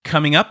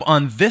Coming up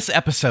on this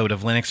episode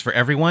of Linux for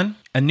Everyone,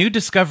 a new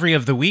discovery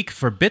of the week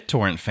for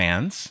BitTorrent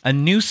fans, a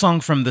new song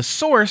from The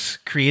Source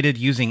created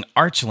using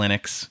Arch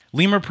Linux,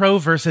 Lemur Pro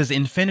versus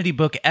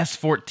InfinityBook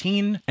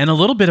S14, and a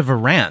little bit of a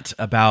rant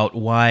about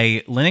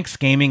why Linux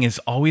gaming is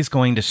always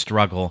going to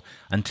struggle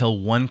until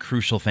one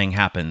crucial thing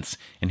happens.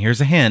 And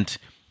here's a hint.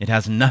 It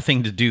has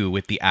nothing to do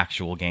with the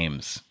actual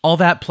games. All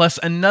that plus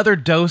another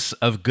dose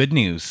of good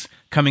news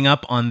coming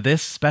up on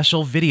this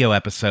special video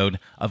episode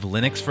of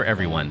Linux for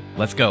Everyone.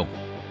 Let's go.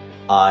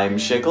 I'm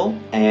Schickel,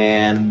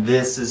 and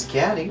this is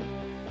Caddy.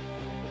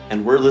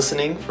 And we're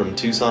listening from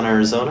Tucson,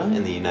 Arizona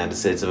in the United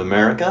States of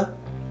America.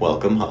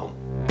 Welcome home.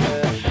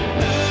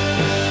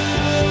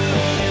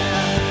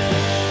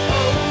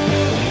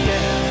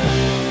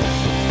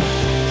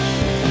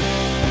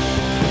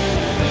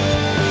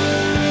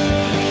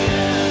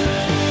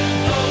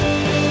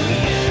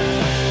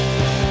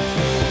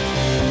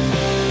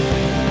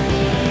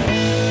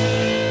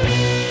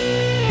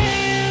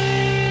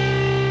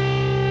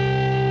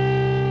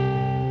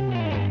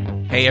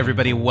 Hey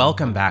everybody,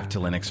 welcome back to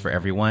Linux for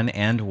Everyone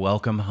and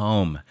welcome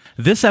home.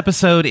 This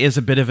episode is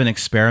a bit of an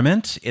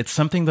experiment. It's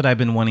something that I've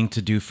been wanting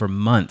to do for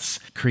months,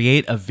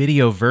 create a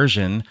video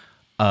version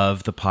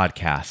of the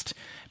podcast.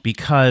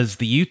 Because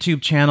the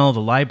YouTube channel,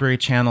 the library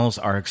channels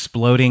are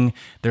exploding.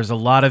 There's a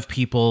lot of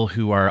people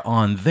who are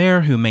on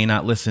there who may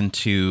not listen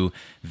to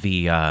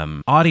the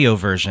audio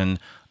version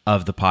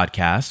of the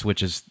podcast,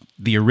 which is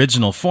the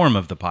original form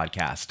of the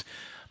podcast.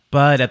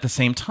 But at the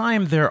same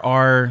time, there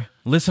are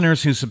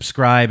listeners who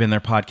subscribe in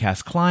their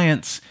podcast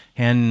clients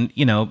and,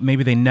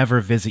 maybe they never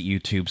visit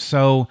YouTube.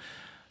 So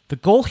the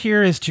goal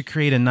here is to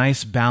create a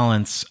nice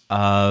balance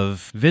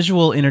of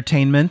visual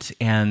entertainment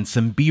and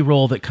some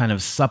B-roll that kind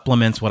of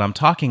supplements what I'm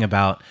talking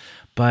about.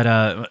 But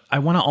I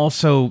want to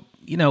also,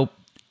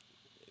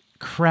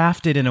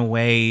 craft it in a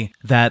way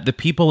that the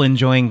people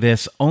enjoying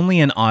this only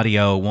in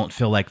audio won't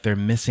feel like they're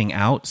missing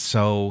out.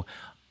 So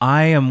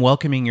I am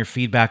welcoming your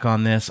feedback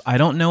on this. I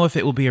don't know if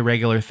it will be a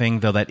regular thing,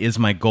 though that is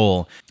my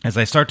goal. As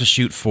I start to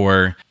shoot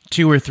for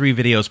 2 or 3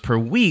 videos per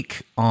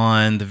week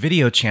on the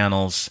video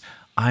channels,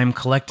 I'm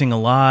collecting a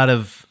lot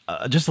of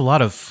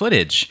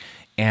footage,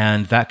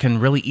 and that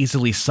can really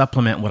easily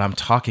supplement what I'm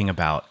talking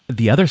about.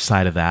 The other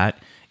side of that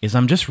is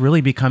I'm just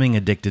really becoming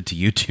addicted to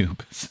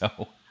YouTube.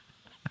 So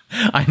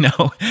I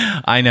know.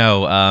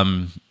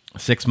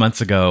 6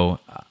 months ago,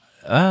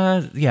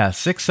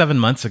 6-7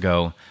 months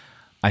ago,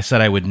 I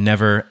said I would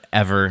never,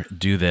 ever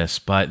do this,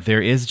 but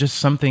there is just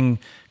something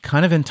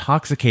kind of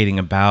intoxicating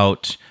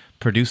about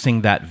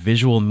producing that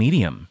visual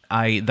medium.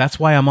 That's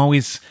why I'm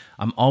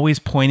always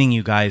pointing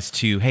you guys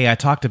to, hey, I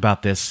talked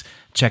about this,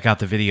 check out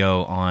the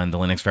video on the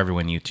Linux for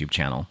Everyone YouTube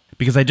channel.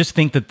 Because I just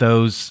think that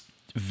those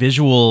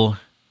visual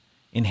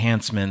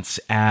enhancements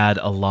add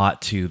a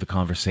lot to the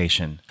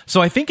conversation.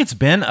 So I think it's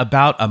been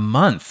about a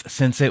month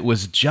since it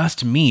was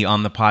just me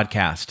on the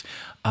podcast.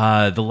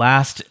 The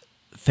last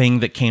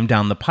thing that came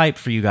down the pipe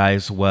for you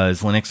guys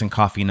was Linux and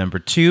Coffee number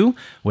 2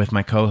 with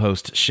my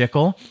co-host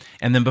Schickel.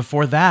 And then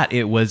before that,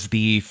 it was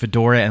the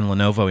Fedora and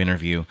Lenovo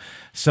interview.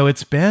 So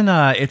it's been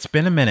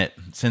a minute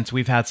since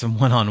we've had some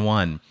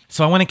one-on-one.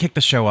 So I want to kick the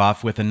show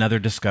off with another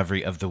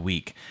discovery of the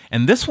week.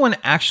 And this one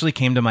actually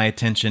came to my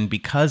attention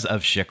because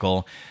of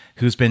Schickel,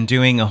 who's been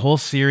doing a whole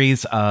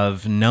series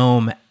of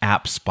GNOME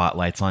app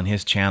spotlights on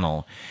his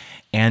channel.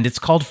 And it's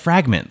called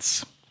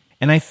Fragments.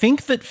 And I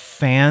think that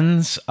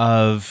fans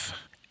of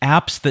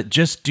apps that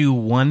just do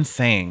one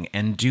thing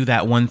and do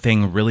that one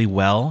thing really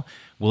well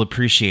will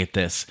appreciate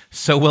this.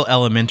 So will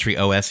elementary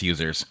OS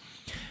users.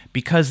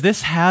 Because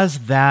this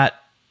has that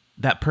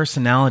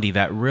personality,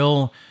 that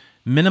real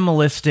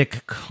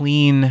minimalistic,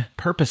 clean,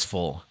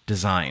 purposeful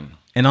design.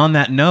 And on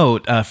that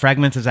note,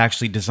 Fragments is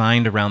actually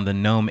designed around the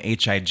GNOME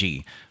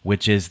HIG,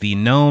 which is the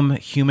GNOME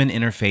Human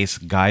Interface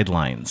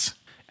Guidelines.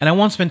 And I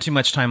won't spend too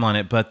much time on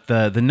it, but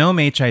the GNOME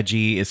HIG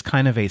is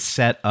kind of a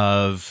set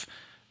of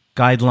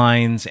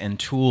guidelines and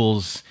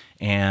tools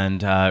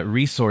and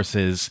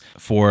resources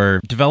for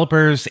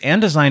developers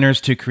and designers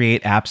to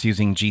create apps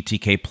using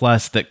GTK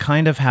Plus that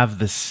kind of have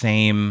the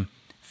same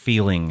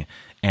feeling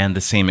and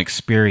the same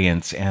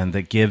experience, and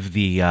that give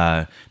the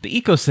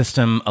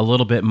ecosystem a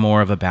little bit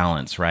more of a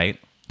balance, right?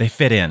 They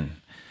fit in.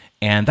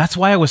 And that's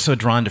why I was so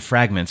drawn to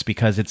Fragments,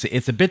 because it's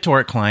a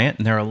BitTorrent client,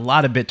 and there are a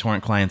lot of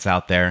BitTorrent clients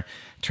out there.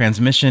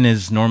 Transmission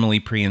is normally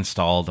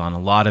pre-installed on a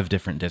lot of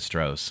different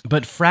distros.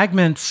 But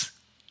Fragments,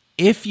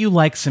 if you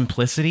like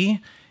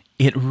simplicity,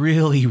 it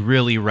really,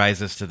 really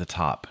rises to the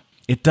top.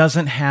 It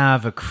doesn't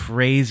have a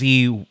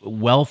crazy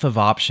wealth of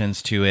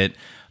options to it,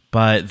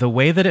 but the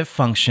way that it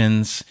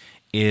functions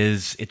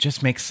it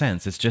just makes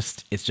sense. It's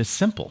just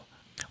simple.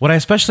 What I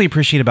especially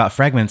appreciate about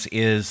Fragments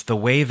is the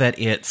way that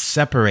it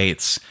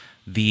separates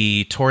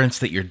the torrents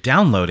that you're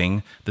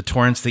downloading, the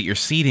torrents that you're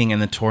seeding,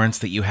 and the torrents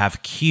that you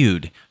have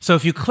queued. So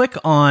if you click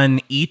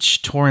on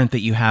each torrent that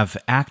you have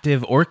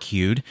active or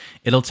queued,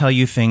 it'll tell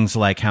you things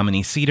like how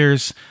many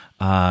seeders,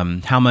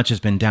 how much has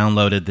been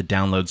downloaded, the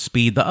download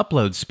speed, the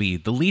upload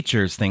speed, the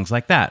leechers, things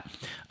like that.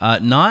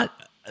 Not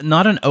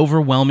an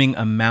overwhelming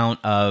amount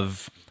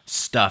of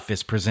stuff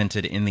is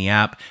presented in the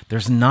app,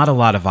 there's not a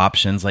lot of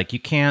options. Like you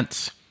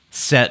can't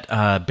set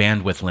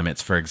bandwidth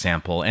limits, for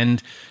example,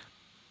 and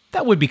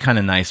that would be kind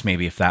of nice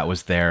maybe if that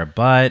was there,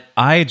 but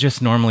I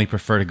just normally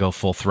prefer to go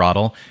full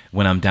throttle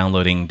when I'm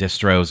downloading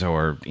distros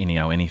or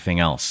anything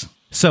else.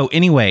 So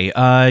anyway,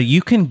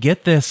 you can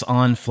get this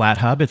on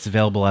FlatHub. It's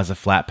available as a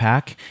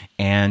Flatpak,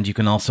 and you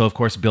can also, of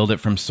course, build it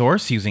from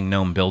source using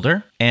GNOME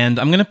Builder. And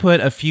I'm going to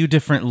put a few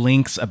different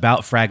links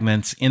about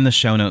Fragments in the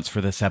show notes for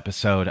this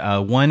episode.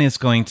 One is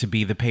going to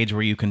be the page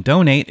where you can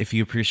donate if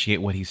you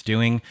appreciate what he's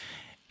doing,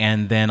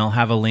 and then I'll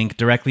have a link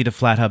directly to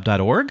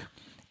flathub.org.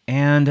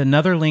 and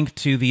another link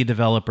to the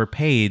developer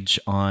page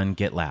on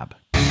GitLab.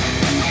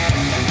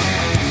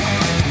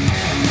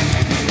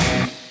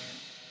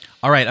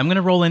 All right, I'm going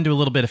to roll into a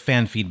little bit of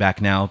fan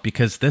feedback now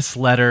because this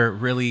letter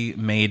really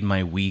made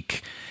my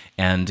week.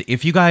 And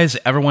if you guys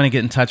ever want to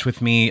get in touch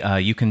with me,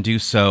 you can do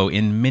so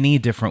in many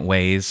different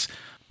ways.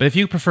 But if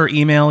you prefer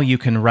email, you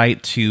can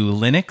write to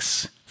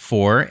Linux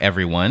for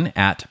everyone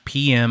at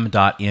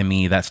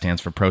pm.me. That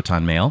stands for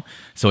Proton Mail.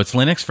 So it's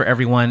Linux for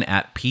everyone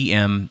at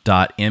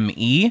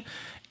pm.me.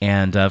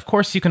 And of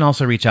course, you can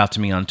also reach out to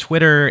me on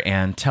Twitter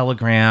and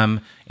Telegram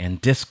and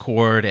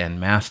Discord and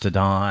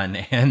Mastodon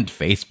and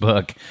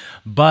Facebook.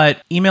 But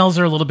emails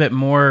are a little bit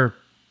more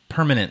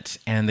permanent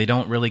and they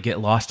don't really get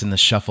lost in the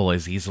shuffle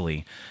as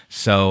easily.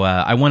 So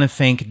I want to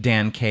thank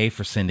Dan K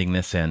for sending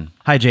this in.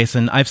 Hi,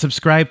 Jason. I've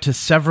subscribed to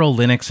several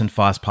Linux and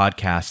FOSS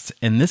podcasts,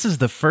 and this is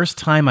the first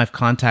time I've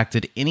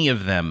contacted any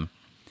of them.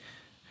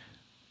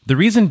 The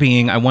reason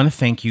being, I want to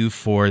thank you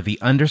for the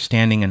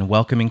understanding and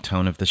welcoming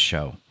tone of the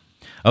show.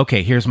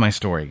 Okay, here's my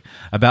story.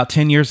 About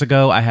 10 years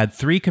ago, I had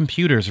 3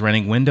 computers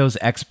running Windows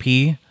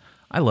XP.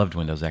 I loved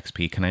Windows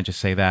XP. Can I just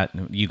say that?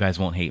 You guys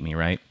won't hate me,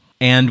 right?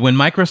 And when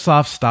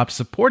Microsoft stopped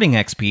supporting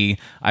XP,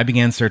 I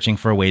began searching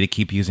for a way to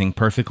keep using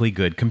perfectly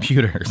good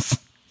computers.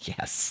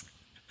 Yes.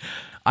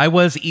 I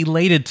was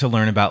elated to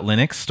learn about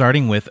Linux,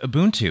 starting with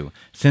Ubuntu.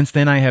 Since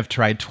then, I have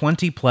tried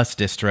 20 plus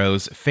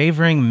distros,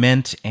 favoring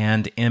Mint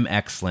and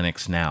MX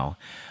Linux now.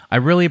 I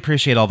really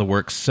appreciate all the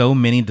work so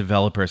many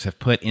developers have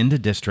put into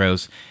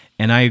distros,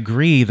 and I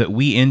agree that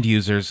we end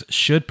users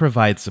should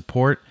provide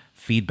support,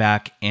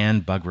 feedback,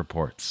 and bug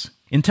reports.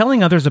 In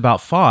telling others about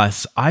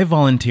FOSS, I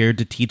volunteered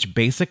to teach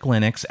basic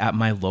Linux at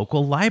my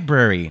local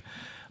library,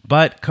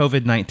 but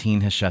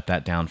COVID-19 has shut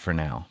that down for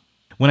now.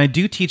 When I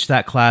do teach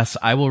that class,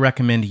 I will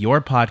recommend your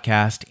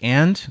podcast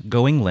and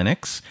Going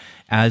Linux,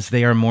 as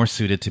they are more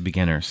suited to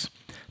beginners.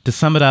 To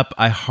sum it up,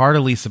 I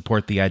heartily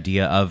support the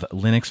idea of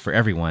Linux for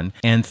everyone,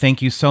 and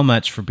thank you so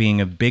much for being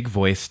a big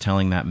voice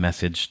telling that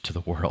message to the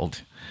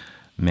world.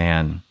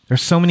 Man,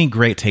 there's so many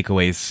great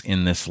takeaways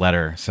in this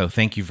letter, so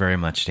thank you very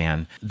much,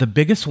 Dan. The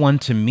biggest one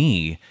to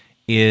me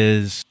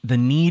is the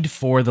need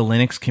for the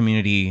Linux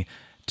community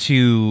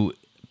to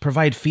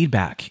provide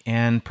feedback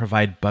and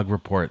provide bug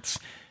reports.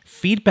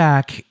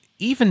 Feedback,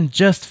 even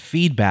just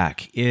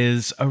feedback,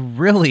 is a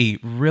really,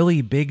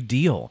 really big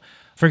deal.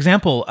 For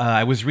example,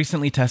 I was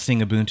recently testing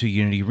Ubuntu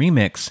Unity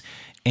Remix,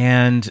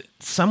 and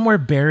somewhere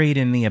buried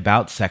in the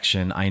About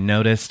section, I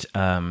noticed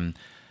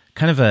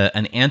kind of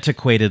an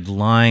antiquated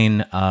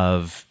line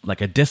of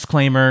like a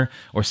disclaimer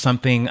or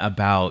something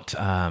about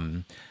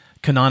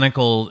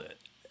Canonical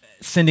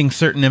sending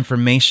certain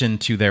information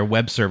to their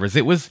web servers.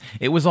 It was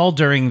all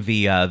during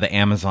the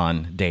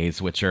Amazon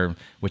days, which are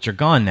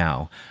gone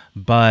now.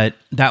 But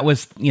that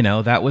was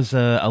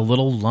a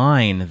little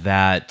line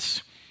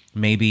that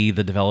maybe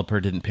the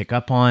developer didn't pick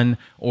up on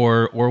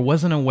or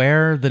wasn't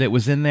aware that it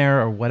was in there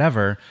or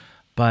whatever.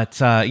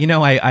 But,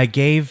 I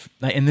gave,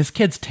 and this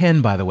kid's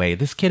 10, by the way.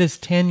 This kid is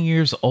 10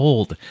 years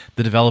old,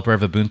 the developer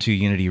of Ubuntu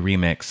Unity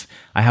Remix.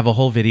 I have a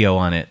whole video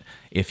on it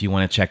if you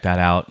want to check that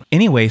out.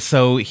 Anyway,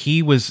 so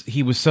he was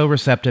so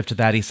receptive to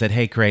that. He said,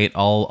 hey, great,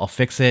 I'll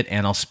fix it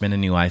and I'll spin a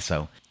new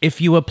ISO.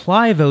 If you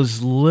apply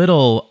those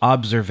little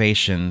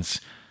observations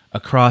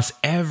across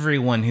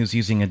everyone who's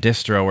using a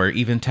distro or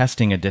even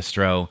testing a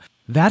distro,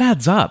 that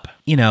adds up.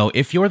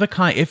 If you're a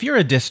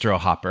distro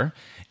hopper,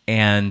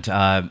 and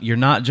you're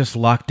not just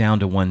locked down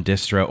to one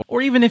distro,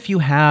 or even if you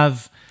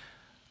have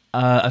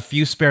a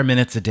few spare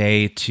minutes a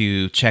day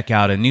to check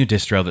out a new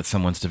distro that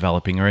someone's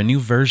developing or a new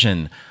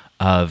version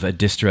of a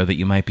distro that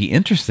you might be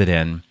interested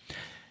in,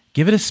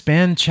 give it a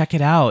spin, check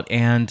it out,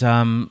 and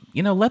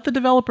let the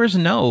developers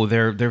know.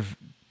 They're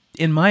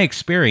in my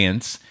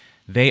experience,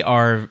 they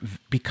are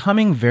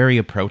becoming very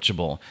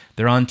approachable.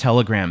 They're on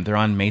Telegram, they're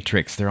on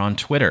Matrix, they're on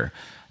Twitter,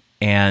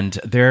 and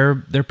they're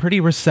pretty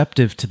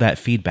receptive to that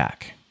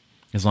feedback.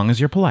 As long as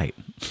you're polite.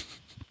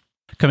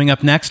 Coming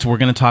up next, we're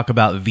going to talk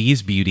about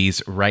these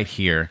beauties right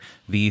here.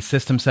 The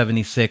System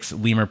 76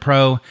 Lemur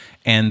Pro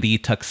and the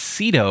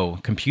Tuxedo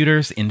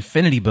Computers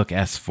InfinityBook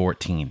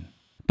S14.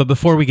 But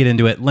before we get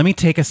into it, let me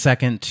take a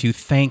second to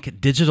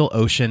thank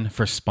DigitalOcean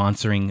for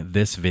sponsoring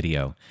this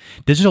video.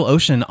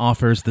 DigitalOcean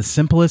offers the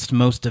simplest,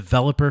 most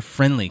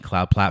developer-friendly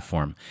cloud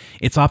platform.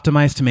 It's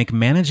optimized to make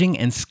managing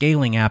and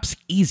scaling apps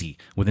easy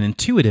with an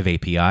intuitive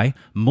API,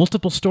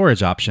 multiple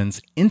storage options,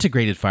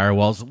 integrated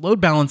firewalls, load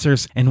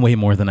balancers, and way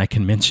more than I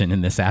can mention in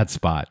this ad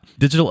spot.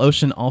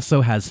 DigitalOcean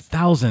also has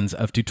thousands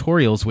of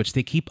tutorials which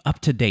they keep up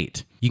to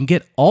date. You can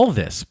get all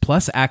this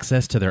plus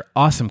access to their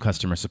awesome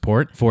customer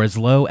support for as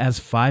low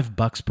as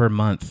 $5 per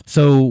month.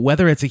 So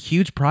whether it's a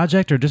huge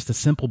project or just a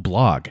simple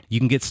blog, you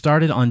can get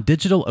started on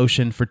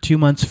DigitalOcean for 2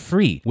 months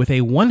free with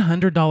a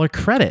 $100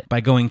 credit by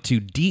going to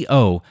do.co/DLN.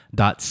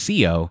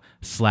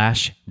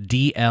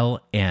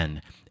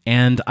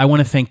 And I want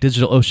to thank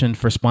DigitalOcean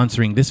for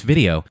sponsoring this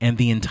video and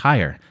the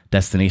entire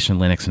Destination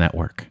Linux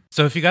network.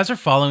 So if you guys are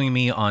following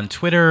me on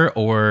Twitter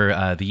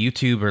or the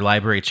YouTube or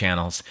library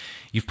channels,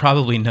 you've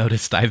probably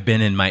noticed I've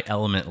been in my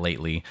element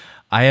lately.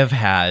 I've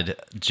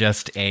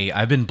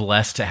been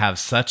blessed to have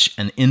such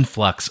an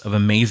influx of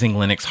amazing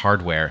Linux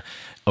hardware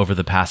over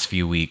the past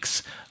few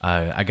weeks.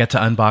 I get to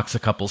unbox a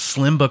couple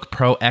Slimbook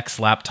Pro X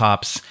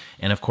laptops,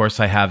 and of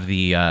course I have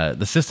the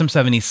System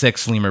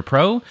 76 Lemur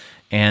Pro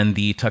and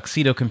the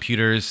Tuxedo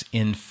Computers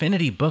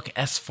Infinity Book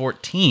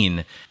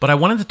S14. But I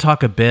wanted to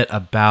talk a bit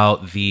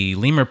about the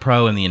Lemur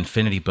Pro and the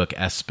Infinity Book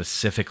S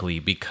specifically,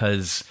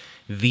 because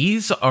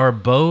these are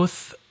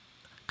both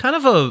kind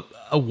of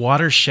a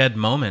watershed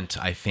moment,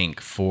 I think,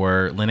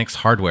 for Linux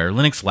hardware,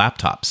 Linux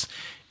laptops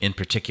in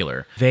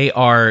particular. They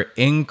are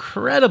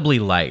incredibly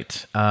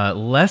light,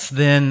 less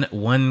than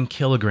 1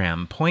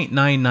 kilogram,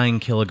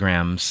 0.99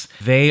 kilograms.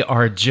 They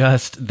are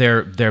just,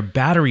 they're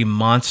battery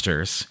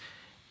monsters.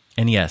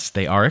 And yes,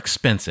 they are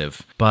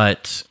expensive,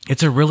 but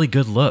it's a really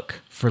good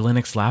look for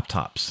Linux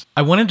laptops.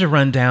 I wanted to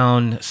run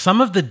down some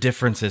of the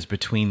differences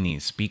between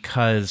these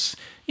because,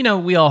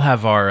 we all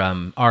have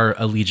our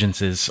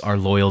allegiances, our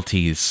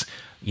loyalties.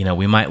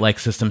 We might like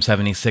System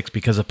 76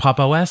 because of Pop!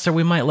 OS, or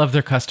we might love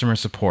their customer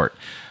support.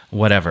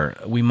 Whatever.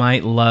 We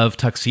might love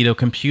Tuxedo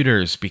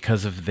Computers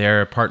because of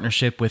their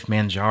partnership with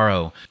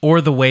Manjaro,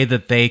 or the way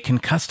that they can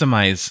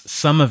customize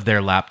some of their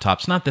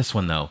laptops, not this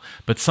one though,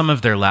 but some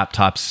of their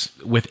laptops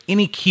with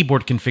any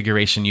keyboard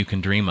configuration you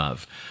can dream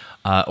of.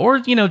 Or,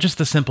 just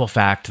the simple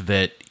fact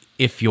that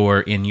if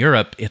you're in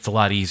Europe, it's a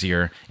lot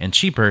easier and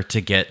cheaper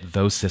to get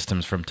those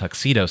systems from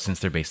Tuxedo since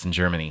they're based in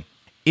Germany.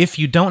 If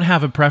you don't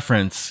have a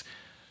preference,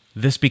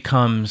 this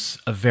becomes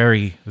a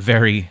very,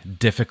 very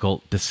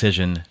difficult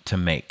decision to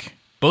make.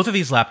 Both of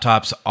these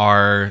laptops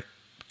are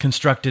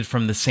constructed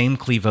from the same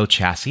Clevo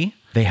chassis.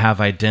 They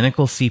have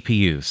identical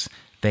CPUs.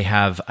 They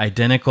have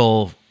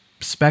identical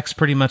specs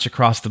pretty much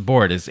across the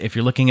board. As if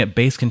you're looking at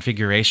base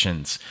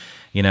configurations,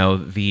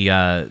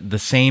 the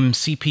same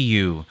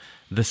CPU,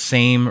 the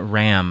same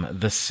RAM,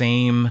 the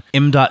same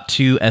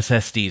M.2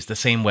 SSDs, the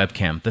same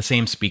webcam, the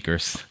same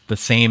speakers, the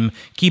same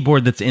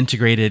keyboard that's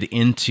integrated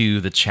into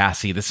the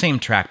chassis, the same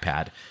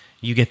trackpad.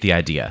 You get the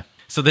idea.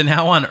 So then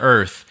how on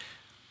earth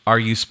are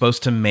you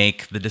supposed to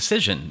make the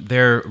decision?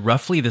 They're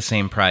roughly the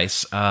same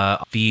price.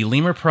 The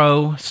Lemur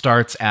Pro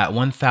starts at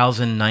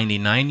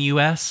 $1,099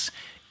 US,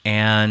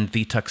 and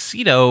the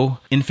Tuxedo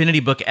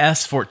Infinity Book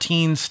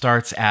S14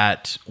 starts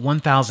at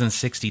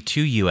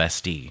 $1,062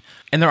 USD.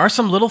 And there are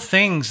some little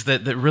things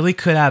that really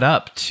could add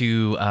up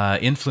to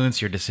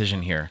influence your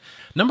decision here.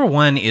 Number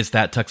one is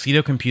that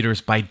Tuxedo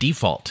Computers, by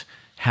default,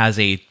 has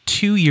a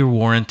 2-year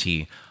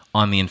warranty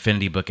on the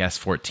Infinity Book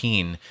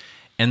S14.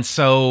 And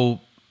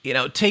so,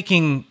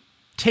 taking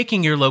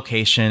your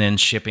location and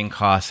shipping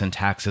costs and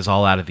taxes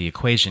all out of the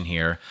equation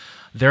here,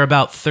 they're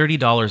about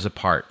 $30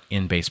 apart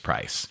in base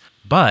price.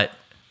 But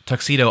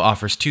Tuxedo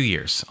offers 2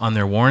 years on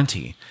their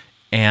warranty,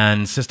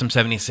 and System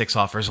 76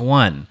 offers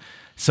 1.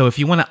 So if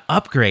you want to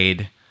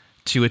upgrade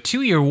to a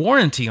 2-year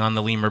warranty on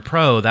the Lemur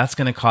Pro, that's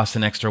going to cost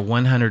an extra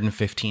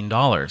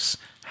 $115.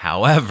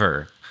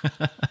 However,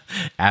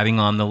 adding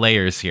on the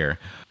layers here,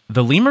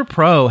 the Lemur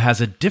Pro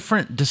has a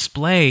different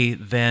display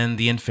than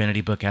the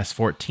Infinity Book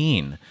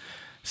S14.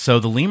 So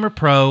the Lemur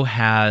Pro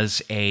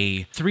has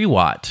a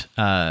 3-watt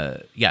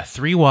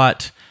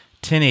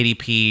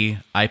 1080p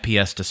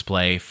IPS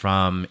display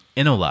from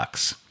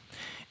Innolux.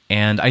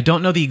 And I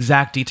don't know the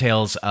exact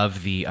details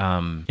of the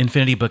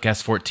Infinity Book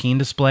S14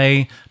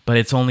 display, but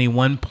it's only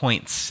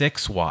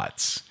 1.6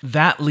 watts.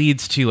 That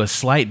leads to a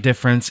slight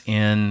difference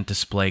in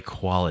display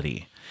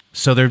quality.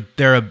 So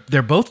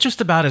they're both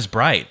just about as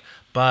bright.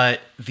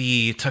 But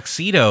the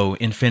Tuxedo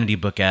Infinity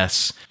Book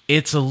S,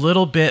 it's a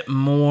little bit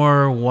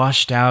more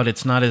washed out.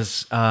 It's not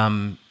as...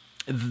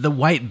 the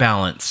white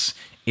balance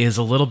is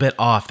a little bit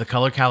off. The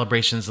color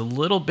calibration is a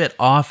little bit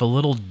off, a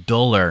little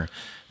duller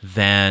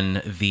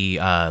than the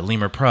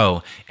Lemur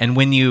Pro. And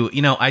when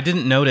I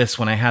didn't notice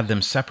when I had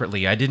them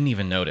separately. I didn't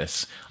even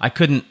notice. I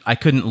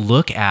couldn't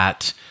look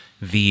at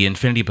the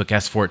Infinity Book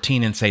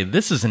S14 and say,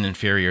 this is an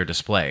inferior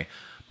display.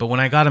 But when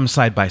I got them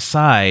side by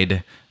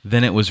side,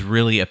 then it was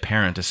really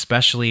apparent,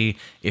 especially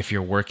if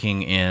you're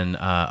working in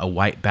a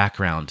white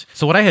background.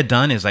 So what I had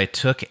done is I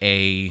took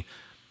a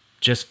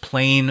just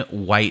plain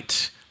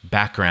white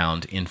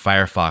background in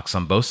Firefox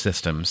on both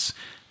systems,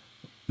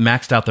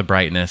 maxed out the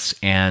brightness,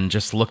 and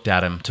just looked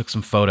at them, took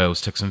some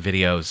photos, took some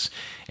videos,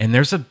 and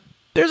there's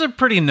a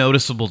pretty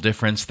noticeable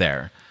difference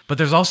there. But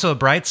there's also a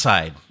bright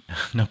side,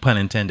 no pun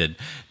intended,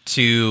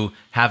 to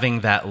having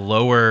that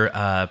lower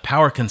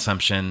power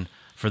consumption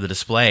for the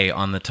display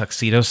on the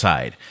Tuxedo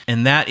side.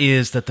 And that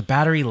is that the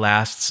battery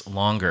lasts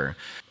longer.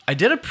 I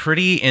did a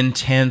pretty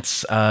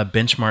intense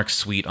benchmark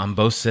suite on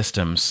both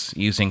systems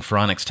using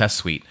Phoronix Test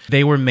Suite.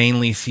 They were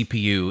mainly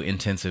CPU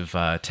intensive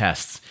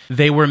tests.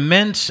 They were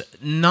meant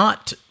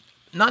not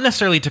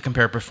necessarily to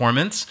compare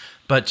performance,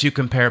 but to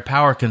compare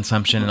power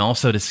consumption and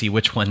also to see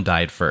which one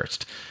died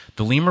first.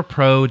 The Lemur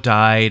Pro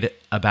died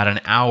about an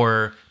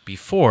hour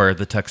before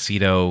the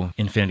Tuxedo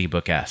Infinity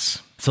Book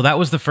S. So that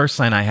was the first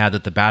sign I had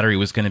that the battery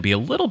was going to be a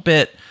little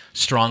bit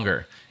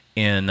stronger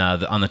on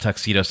the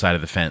Tuxedo side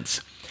of the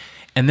fence.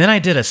 And then I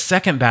did a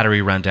second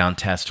battery rundown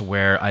test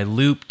where I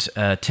looped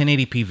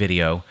 1080p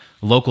video,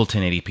 local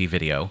 1080p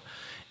video,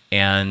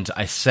 and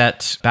I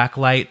set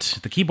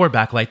the keyboard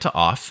backlight to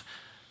off,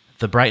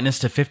 the brightness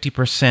to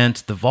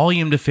 50%, the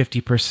volume to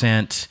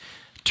 50%,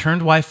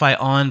 turned Wi-Fi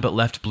on but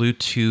left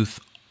Bluetooth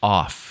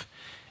off.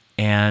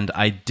 And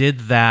I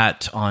did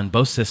that on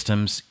both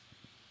systems,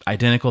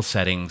 identical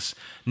settings,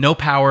 no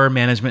power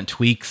management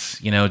tweaks,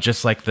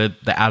 just like the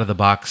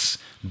out-of-the-box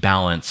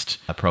balanced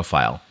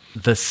profile.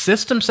 The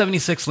System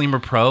 76 Lemur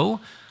Pro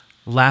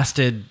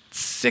lasted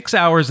 6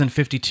 hours and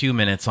 52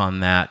 minutes on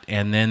that,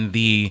 and then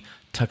the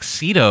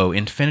Tuxedo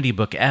Infinity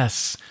Book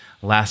S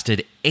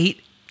lasted 8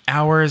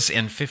 hours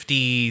and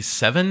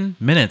 57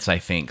 minutes, I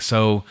think.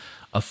 So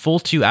a full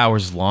 2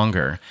 hours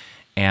longer.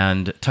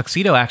 And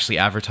Tuxedo actually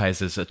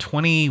advertises a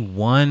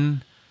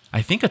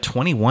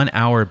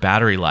 21-hour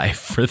battery life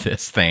for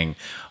this thing,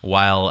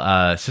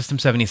 while System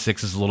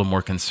 76 is a little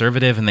more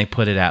conservative, and they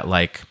put it at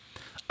like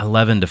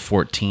 11 to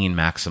 14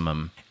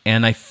 maximum.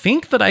 And I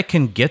think that I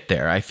can get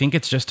there. I think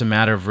it's just a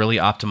matter of really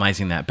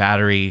optimizing that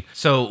battery.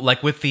 So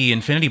like with the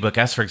Infinity Book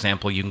S, for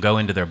example, you can go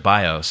into their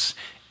BIOS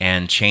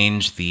and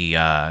change the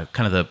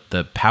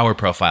the power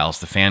profiles,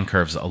 the fan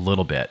curves a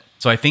little bit.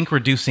 So I think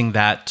reducing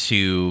that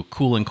to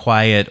cool and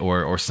quiet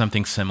or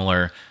something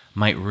similar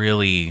might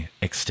really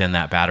extend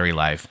that battery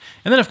life.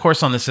 And then, of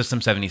course, on the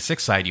System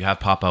 76 side, you have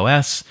Pop!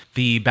 OS,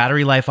 the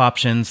battery life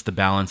options, the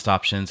balanced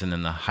options, and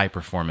then the high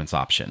performance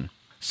option.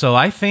 So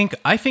I think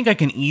I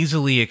can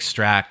easily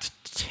extract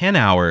 10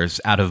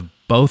 hours out of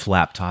both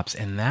laptops,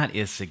 and that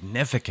is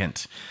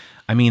significant.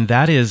 I mean,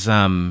 that is,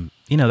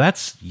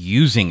 that's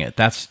using it.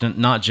 That's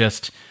not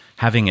just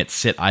having it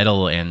sit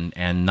idle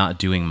and not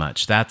doing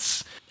much.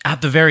 That's,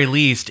 at the very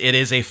least, it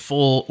is a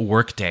full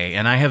workday,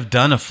 and I have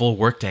done a full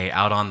workday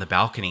out on the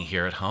balcony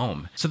here at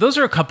home. So those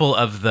are a couple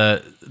of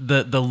the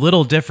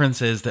little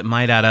differences that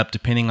might add up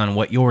depending on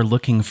what you're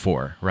looking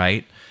for,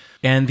 right?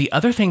 And the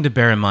other thing to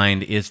bear in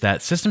mind is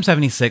that System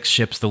 76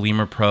 ships the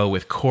Lemur Pro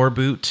with Core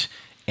Boot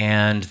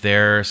and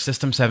their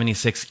System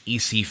 76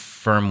 EC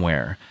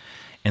firmware.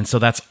 And so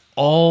that's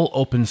all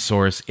open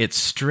source. It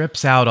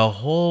strips out a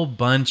whole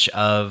bunch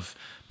of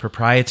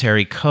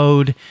proprietary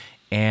code,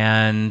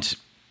 and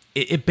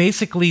it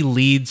basically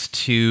leads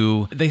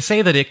to, they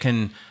say that it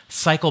can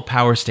cycle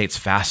power states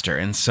faster.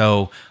 And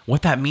so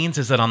what that means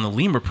is that on the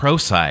Lemur Pro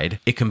side,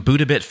 it can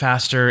boot a bit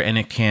faster and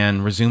it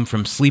can resume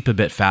from sleep a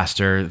bit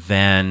faster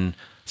than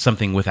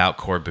something without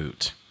Core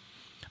Boot.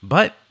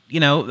 But,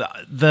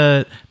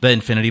 the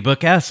Infinity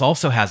Book S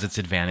also has its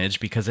advantage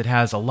because it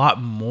has a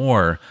lot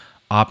more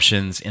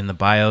options in the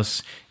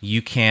BIOS.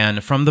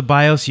 From the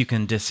BIOS, you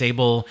can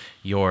disable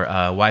your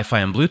Wi-Fi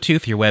and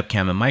Bluetooth, your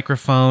webcam and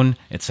microphone,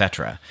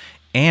 etc.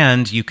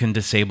 And you can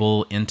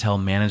disable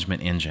Intel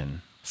Management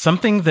Engine.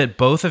 Something that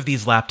both of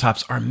these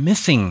laptops are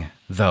missing,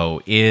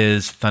 though,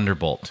 is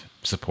Thunderbolt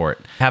support.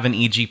 I have an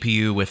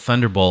eGPU with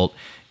Thunderbolt,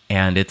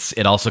 and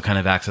it also kind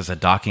of acts as a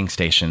docking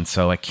station,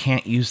 so I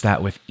can't use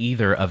that with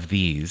either of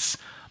these.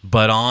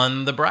 But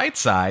on the bright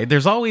side,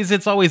 it's always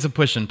a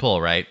push and pull,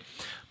 right?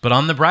 But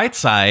on the bright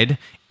side,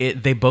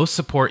 they both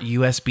support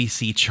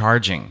USB-C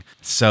charging.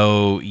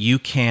 So you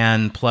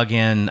can plug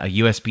in a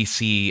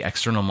USB-C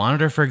external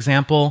monitor, for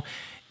example,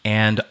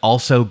 and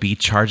also be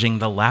charging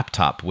the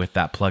laptop with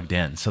that plugged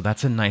in. So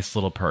that's a nice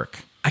little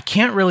perk. I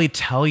can't really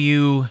tell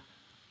you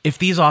if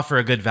these offer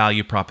a good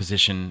value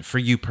proposition for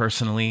you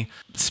personally.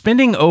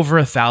 Spending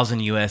over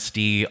 $1,000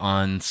 USD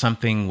on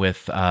something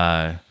with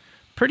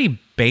pretty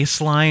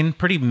baseline,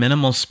 pretty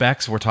minimal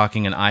specs. We're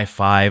talking an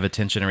i5, a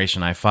 10th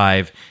generation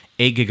i5,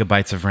 8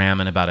 gigabytes of RAM,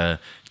 and about a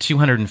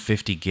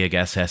 250 gig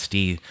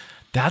SSD.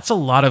 That's a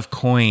lot of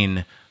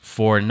coin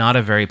for not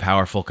a very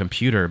powerful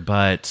computer,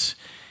 but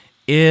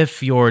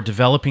if you're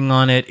developing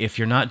on it, if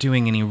you're not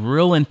doing any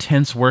real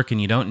intense work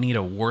and you don't need a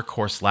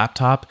workhorse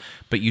laptop,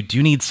 but you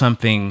do need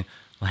something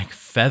like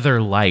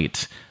feather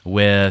light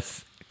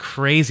with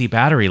crazy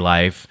battery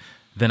life,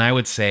 then I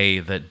would say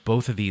that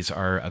both of these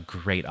are a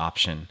great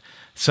option.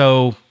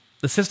 So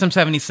the System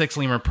 76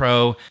 Lemur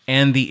Pro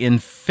and the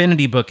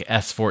Infinity Book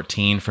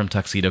S14 from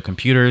Tuxedo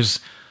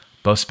Computers,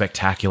 both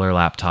spectacular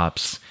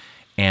laptops.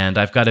 And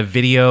I've got a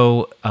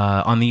video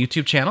on the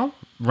YouTube channel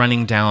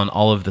running down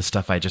all of the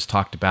stuff I just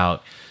talked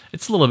about.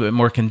 It's a little bit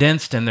more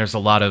condensed, and there's a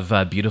lot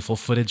of beautiful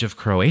footage of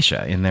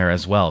Croatia in there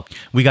as well.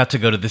 We got to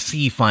go to the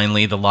sea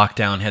finally. The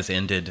lockdown has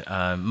ended,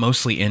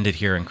 mostly ended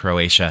here in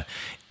Croatia,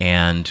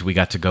 and we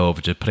got to go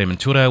over to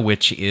Preventura,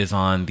 which is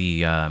on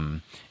the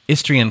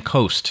Istrian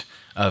coast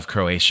of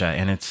Croatia,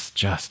 and it's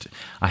just,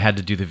 I had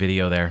to do the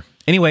video there.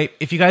 Anyway,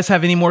 if you guys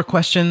have any more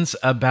questions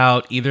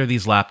about either of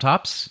these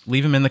laptops,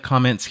 leave them in the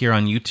comments here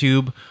on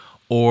YouTube,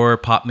 or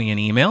pop me an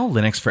email,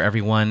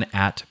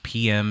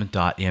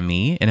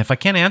 linuxforeveryone@pm.me. And if I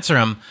can't answer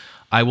them,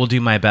 I will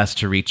do my best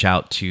to reach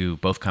out to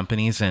both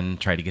companies and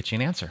try to get you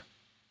an answer.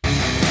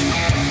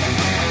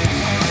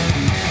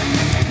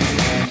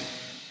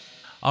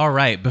 All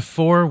right,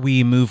 before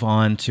we move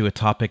on to a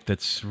topic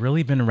that's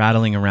really been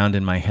rattling around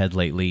in my head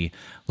lately,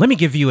 let me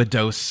give you a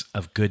dose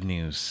of good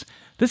news.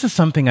 This is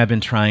something I've been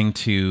trying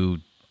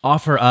to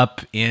offer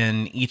up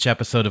in each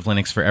episode of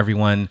Linux for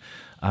Everyone,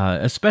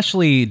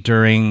 especially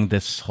during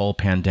this whole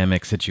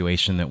pandemic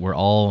situation that we're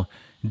all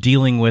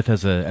dealing with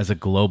as a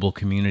global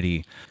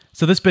community.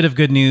 So this bit of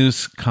good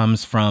news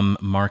comes from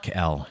Mark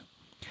L.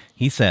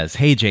 He says,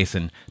 "Hey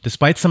Jason,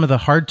 despite some of the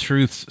hard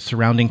truths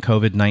surrounding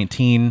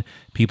COVID-19,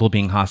 people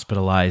being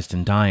hospitalized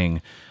and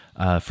dying,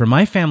 for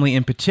my family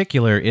in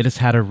particular, it has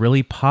had a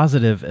really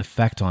positive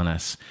effect on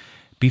us.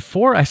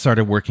 Before I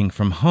started working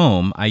from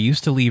home, I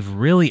used to leave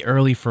really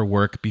early for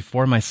work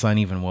before my son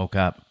even woke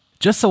up,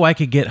 just so I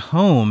could get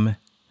home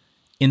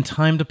in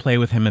time to play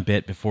with him a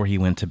bit before he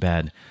went to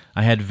bed.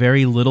 I had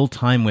very little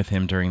time with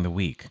him during the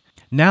week.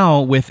 Now,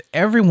 with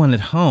everyone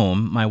at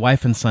home, my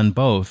wife and son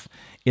both,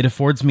 it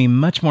affords me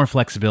much more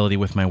flexibility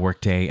with my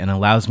workday and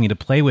allows me to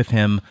play with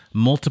him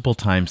multiple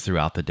times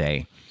throughout the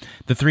day.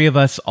 The three of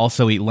us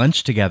also eat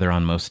lunch together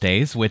on most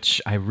days,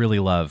 which I really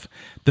love.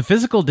 The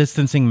physical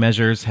distancing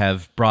measures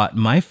have brought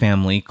my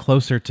family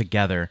closer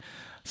together.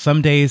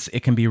 Some days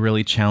it can be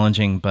really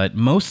challenging, but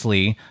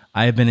mostly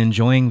I have been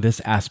enjoying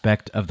this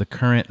aspect of the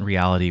current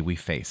reality we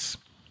face.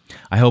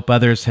 I hope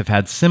others have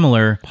had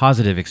similar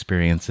positive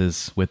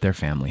experiences with their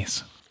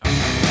families."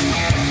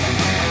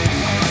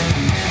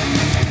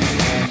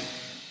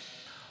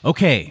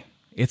 Okay,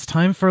 it's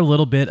time for a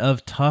little bit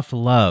of tough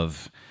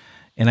love.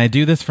 And I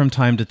do this from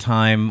time to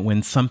time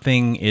when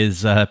something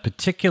is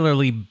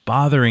particularly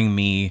bothering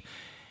me.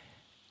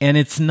 And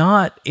it's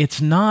not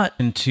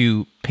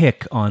to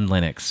pick on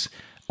Linux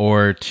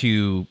or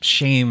to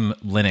shame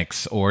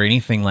Linux or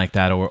anything like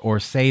that, or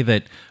say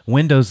that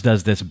Windows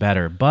does this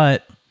better.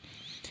 But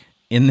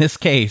in this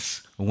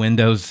case,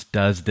 Windows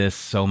does this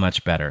so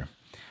much better.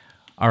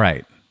 All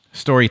right,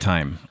 story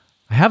time.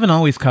 I haven't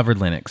always covered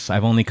Linux.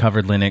 I've only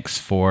covered Linux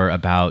for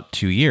about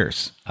 2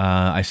 years.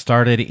 I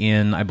started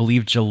in, I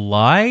believe,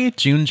 July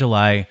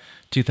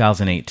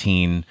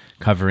 2018,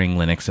 covering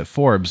Linux at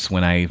Forbes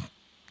when I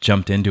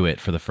jumped into it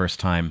for the first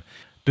time.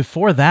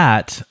 Before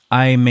that,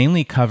 I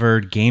mainly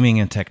covered gaming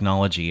and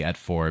technology at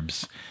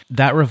Forbes.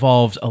 That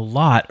revolved a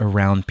lot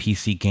around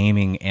PC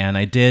gaming, and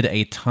I did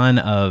a ton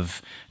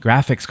of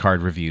graphics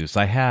card reviews.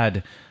 I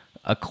had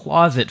a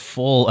closet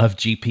full of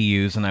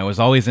GPUs, and I was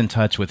always in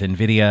touch with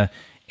NVIDIA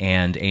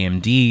and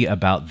AMD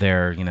about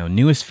their,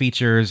 newest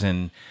features.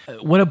 And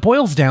what it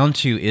boils down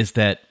to is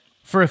that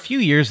for a few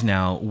years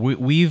now,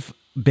 we've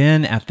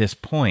been at this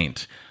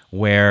point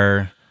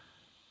where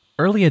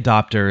early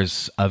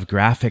adopters of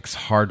graphics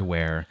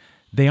hardware,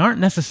 they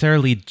aren't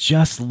necessarily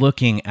just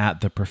looking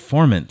at the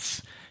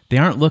performance. They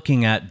aren't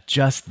looking at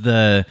just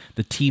the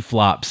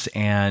T-flops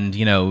and,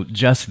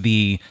 just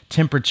the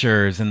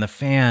temperatures and the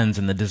fans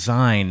and the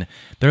design.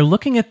 They're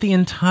looking at the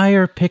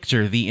entire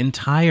picture, the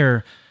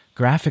entire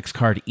graphics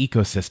card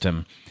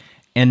ecosystem.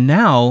 And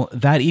now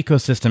that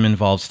ecosystem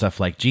involves stuff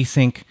like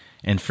G-Sync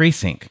and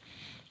FreeSync.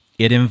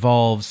 It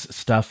involves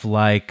stuff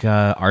like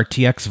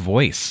RTX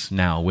Voice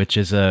now, which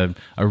is a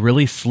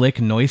really slick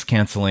noise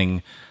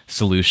canceling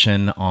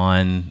solution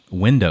on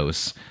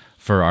Windows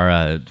for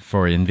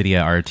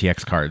NVIDIA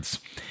RTX cards.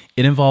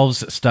 It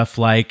involves stuff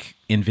like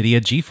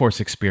NVIDIA GeForce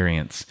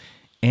Experience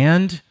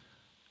and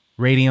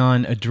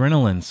Radeon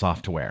Adrenalin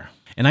software.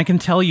 And I can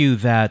tell you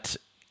that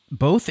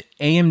both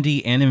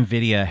AMD and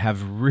NVIDIA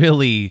have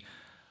really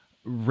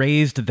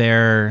raised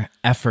their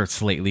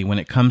efforts lately when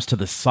it comes to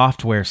the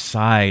software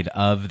side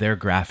of their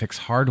graphics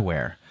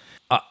hardware.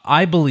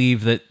 I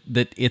believe that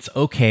it's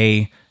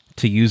okay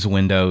to use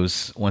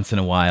Windows once in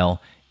a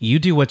while. You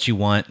do what you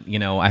want.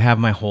 I have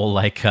my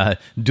whole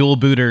dual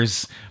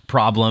booters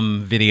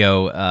problem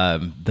video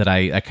that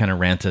I kind of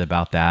ranted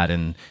about that,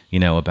 and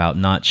about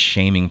not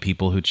shaming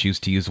people who choose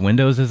to use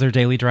Windows as their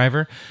daily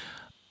driver.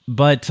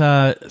 But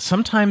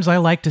sometimes I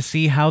like to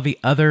see how the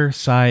other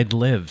side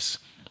lives.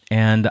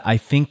 And I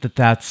think that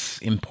that's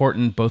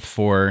important both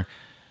for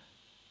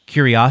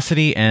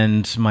curiosity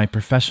and my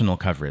professional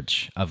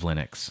coverage of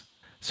Linux.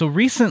 So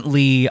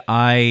recently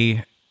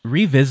I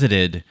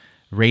revisited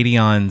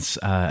Radeon's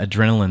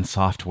Adrenalin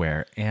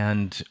software,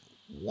 and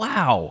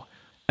wow!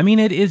 I mean,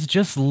 it is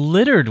just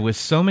littered with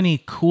so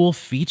many cool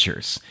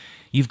features.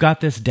 You've got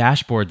this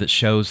dashboard that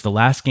shows the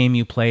last game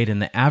you played and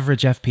the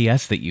average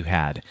FPS that you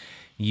had.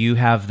 You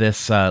have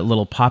this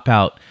little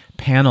pop-out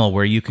panel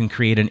where you can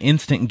create an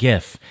instant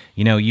GIF.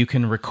 You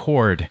can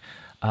record.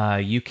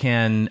 You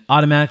can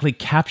automatically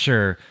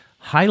capture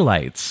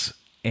highlights.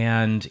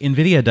 And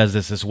NVIDIA does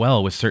this as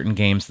well with certain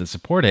games that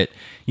support it.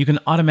 You can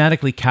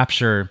automatically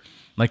capture,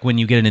 like when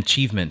you get an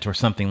achievement or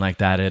something like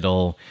that,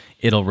 it'll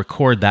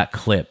record that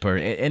clip,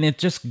 and it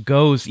just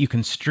goes. You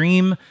can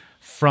stream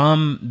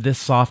from this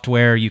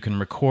software. You can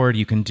record.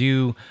 You can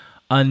do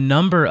a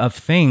number of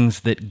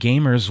things that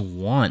gamers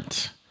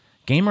want.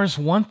 Gamers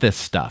want this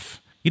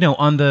stuff.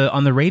 On the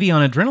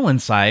Radeon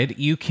Adrenaline side,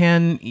 you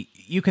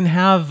can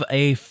have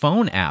a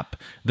phone app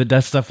that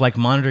does stuff like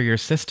monitor your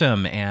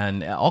system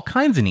and all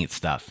kinds of neat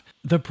stuff.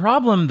 The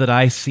problem that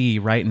I see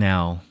right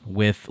now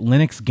with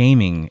Linux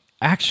gaming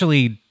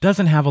actually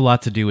doesn't have a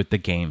lot to do with the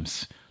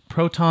games.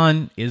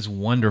 Proton is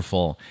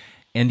wonderful.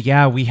 And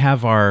yeah, we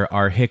have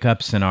our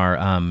hiccups and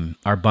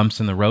our bumps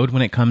in the road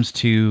when it comes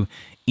to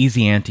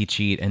easy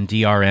anti-cheat and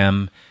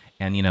DRM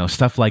and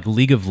stuff like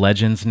League of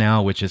Legends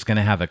now, which is going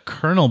to have a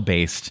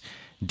kernel-based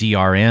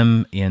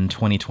DRM in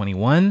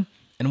 2021.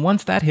 And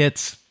once that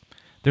hits,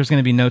 there's going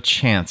to be no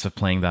chance of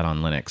playing that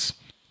on Linux.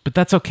 But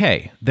that's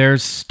okay.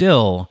 There's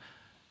still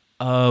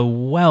a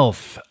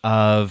wealth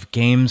of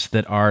games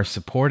that are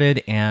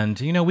supported, and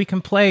we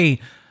can play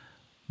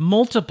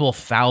multiple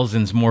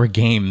thousands more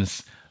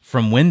games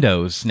from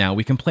Windows now.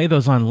 We can play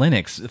those on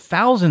Linux,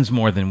 thousands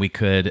more than we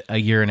could a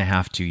year and a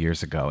half, 2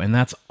 years ago, and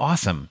that's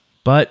awesome.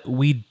 But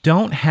we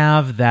don't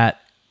have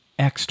that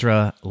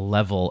extra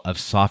level of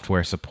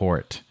software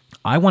support.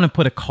 I want to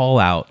put a call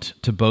out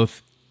to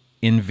both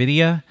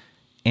NVIDIA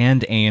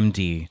and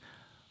AMD.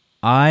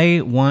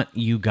 I want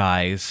you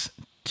guys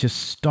to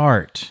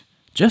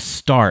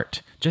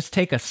just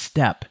take a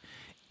step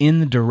in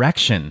the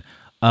direction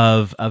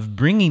of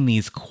bringing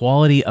these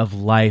quality of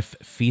life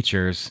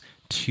features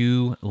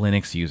to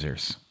Linux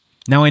users.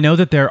 Now, I know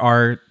that there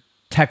are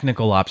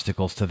technical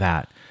obstacles to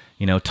that.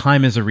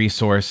 Time is a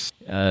resource,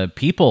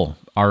 people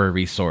are a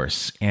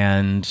resource,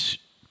 and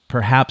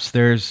perhaps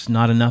there's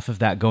not enough of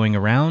that going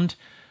around.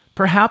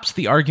 Perhaps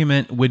the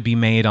argument would be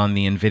made on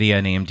the NVIDIA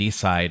and AMD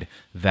side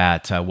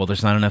that,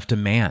 there's not enough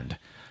demand.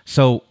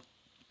 So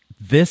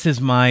this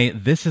is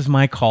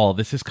my call.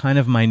 This is kind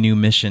of my new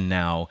mission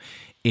now,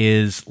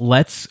 is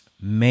let's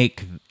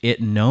make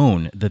it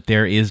known that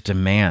there is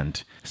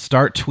demand.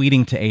 Start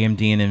tweeting to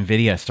AMD and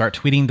NVIDIA. Start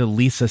tweeting to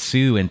Lisa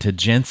Su and to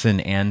Jensen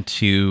and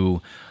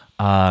to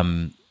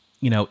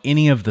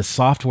any of the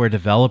software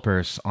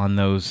developers on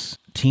those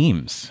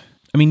teams.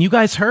 I mean, you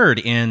guys heard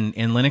in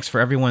Linux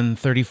for Everyone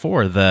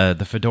 34,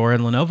 the Fedora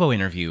and Lenovo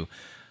interview.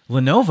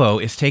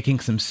 Lenovo is taking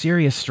some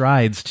serious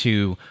strides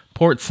to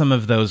port some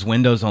of those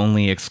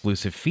Windows-only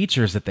exclusive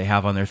features that they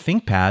have on their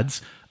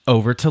ThinkPads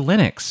over to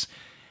Linux.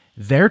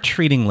 They're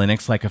treating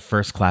Linux like a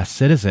first-class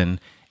citizen,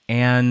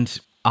 and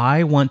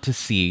I want to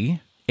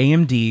see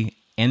AMD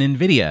and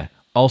NVIDIA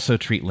also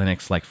treat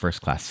Linux like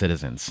first-class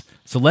citizens.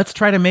 So let's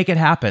try to make it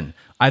happen.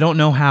 I don't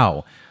know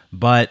how,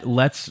 but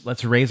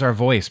let's raise our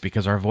voice,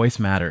 because our voice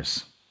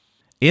matters.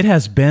 It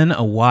has been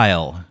a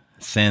while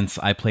since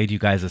I played you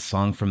guys a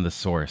song from the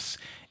source,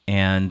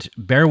 and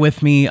bear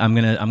with me. I'm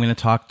gonna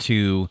talk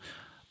to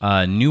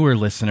newer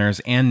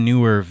listeners and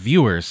newer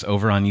viewers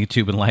over on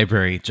YouTube and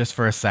Library just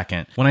for a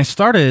second. When I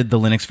started the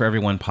Linux for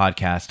Everyone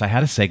podcast, I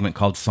had a segment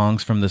called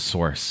Songs from the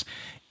Source,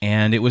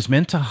 and it was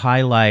meant to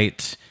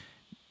highlight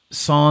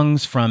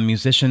songs from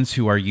musicians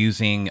who are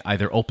using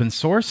either open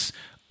source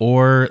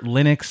or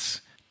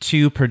Linux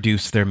to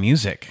produce their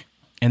music.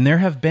 And there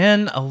have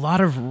been a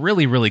lot of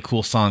really, really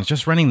cool songs,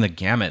 just running the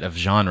gamut of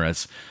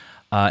genres.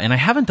 And I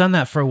haven't done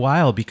that for a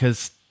while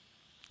because,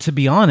 to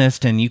be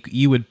honest, and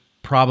you would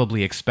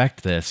probably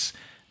expect this,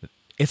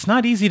 it's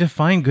not easy to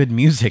find good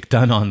music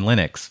done on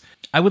Linux.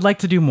 I would like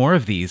to do more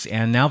of these,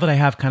 and now that I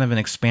have kind of an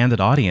expanded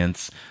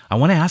audience, I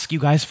want to ask you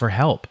guys for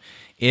help.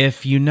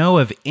 If you know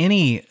of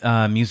any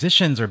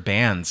musicians or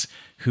bands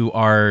who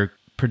are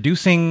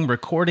producing,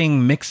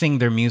 recording, mixing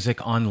their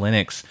music on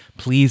Linux,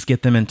 please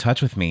get them in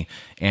touch with me.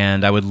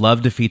 And I would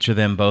love to feature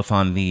them both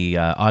on the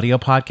audio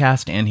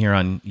podcast and here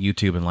on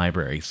YouTube and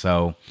Library.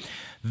 So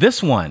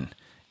this one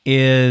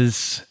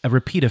is a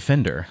repeat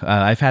offender.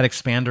 I've had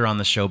Expander on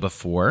the show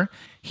before.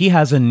 He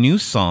has a new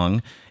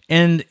song,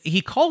 and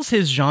he calls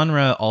his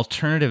genre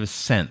alternative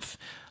synth.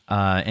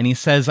 And he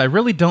says, I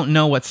really don't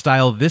know what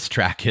style this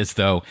track is,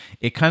 though.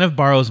 It kind of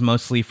borrows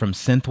mostly from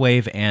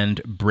synthwave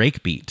and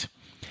breakbeat.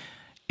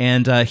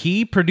 And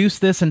he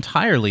produced this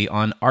entirely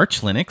on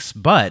Arch Linux,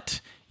 but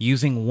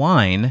using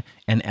Wine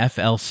and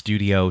FL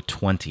Studio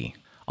 20.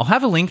 I'll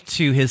have a link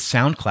to his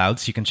SoundCloud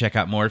so you can check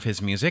out more of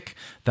his music.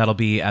 That'll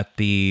be at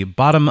the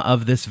bottom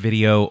of this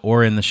video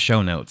or in the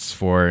show notes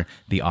for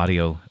the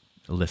audio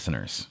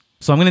listeners.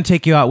 So I'm going to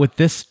take you out with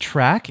this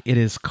track. It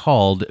is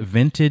called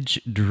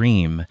Vintage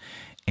Dream.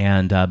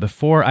 And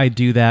before I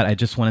do that, I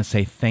just want to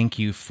say thank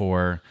you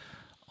for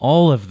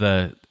all of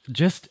the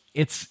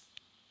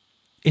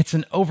it's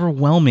an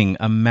overwhelming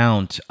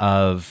amount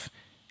of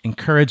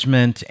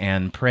encouragement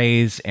and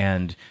praise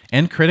and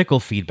critical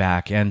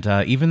feedback. And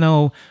even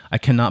though I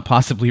cannot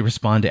possibly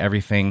respond to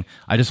everything,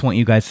 I just want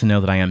you guys to know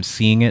that I am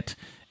seeing it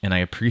and I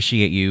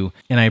appreciate you,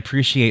 and I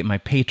appreciate my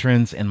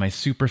patrons and my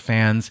super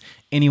fans,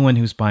 anyone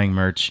who's buying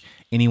merch,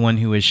 anyone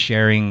who is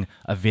sharing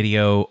a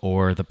video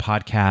or the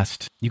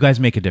podcast. You guys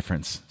make a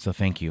difference, so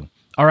thank you.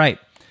 All right,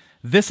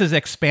 this is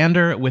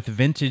Expander with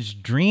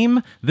Vintage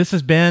Dream. This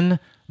has been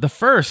the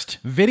first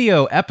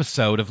video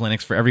episode of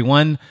Linux for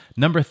Everyone,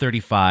 number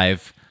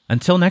 35.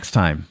 Until next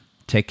time,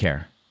 take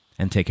care,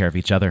 and take care of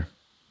each other.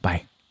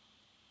 Bye.